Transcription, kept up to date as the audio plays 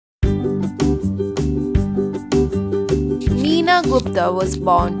Neena Gupta was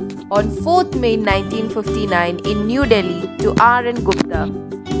born on 4th May 1959 in New Delhi to R.N. Gupta.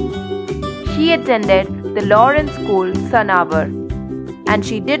 She attended the Lawrence School, Sanavar, and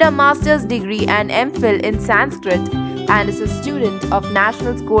she did a master's degree and MPhil in Sanskrit and is a student of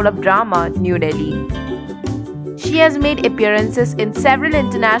National School of Drama, New Delhi. She has made appearances in several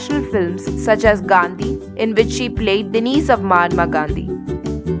international films such as Gandhi, in which she played the niece of Mahatma Gandhi.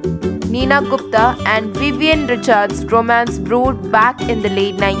 Neena Gupta and Vivian Richards' romance brewed back in the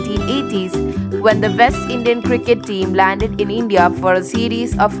late 1980s when the West Indian cricket team landed in India for a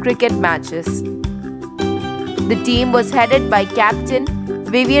series of cricket matches. The team was headed by Captain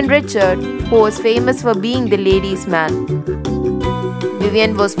Vivian Richards, who was famous for being the ladies' man.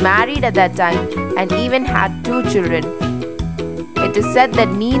 Vivian was married at that time and even had 2 children. It is said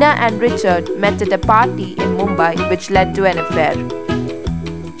that Neena and Richard met at a party in Mumbai, which led to an affair.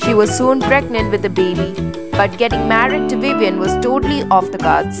 She was soon pregnant with a baby, but getting married to Vivian was totally off the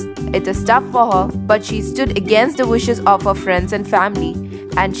cards. It is tough for her, but she stood against the wishes of her friends and family,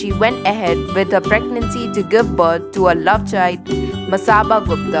 and she went ahead with her pregnancy to give birth to a love child, Masaba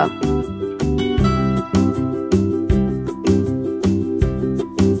Gupta.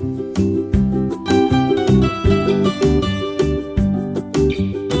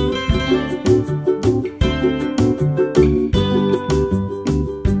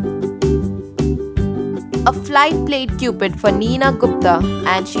 A flight played Cupid for Neena Gupta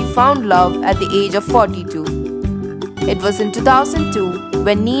and she found love at the age of 42. It was in 2002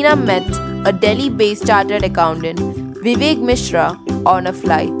 when Neena met a Delhi-based chartered accountant, Vivek Mishra, on a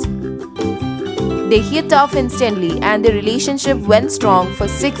flight. They hit off instantly and the relationship went strong for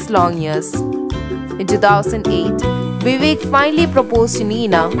 6 long years. In 2008, Vivek finally proposed to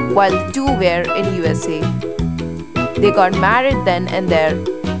Neena while the two were in USA. They got married then and there.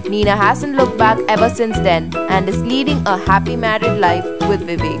 Neena hasn't looked back ever since then and is leading a happy married life with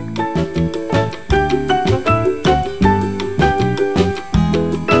Vivek.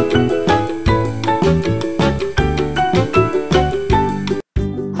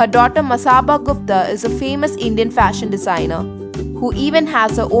 Her daughter Masaba Gupta is a famous Indian fashion designer who even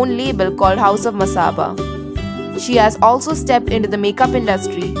has her own label called House of Masaba. She has also stepped into the makeup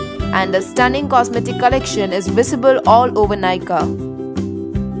industry and a stunning cosmetic collection is visible all over Nykaa.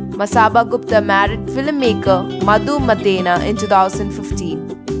 Masaba Gupta married filmmaker Madhu Matena in 2015.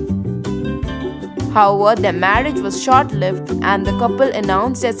 However, their marriage was short-lived and the couple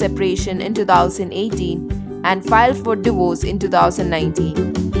announced their separation in 2018 and filed for divorce in 2019.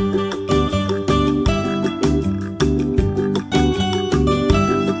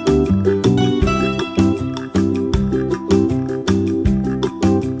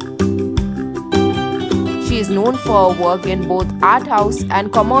 She is known for her work in both art house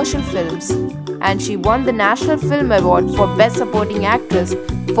and commercial films, and she won the National Film Award for Best Supporting Actress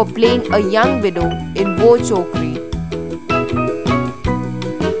for playing a young widow in Wo Chokri.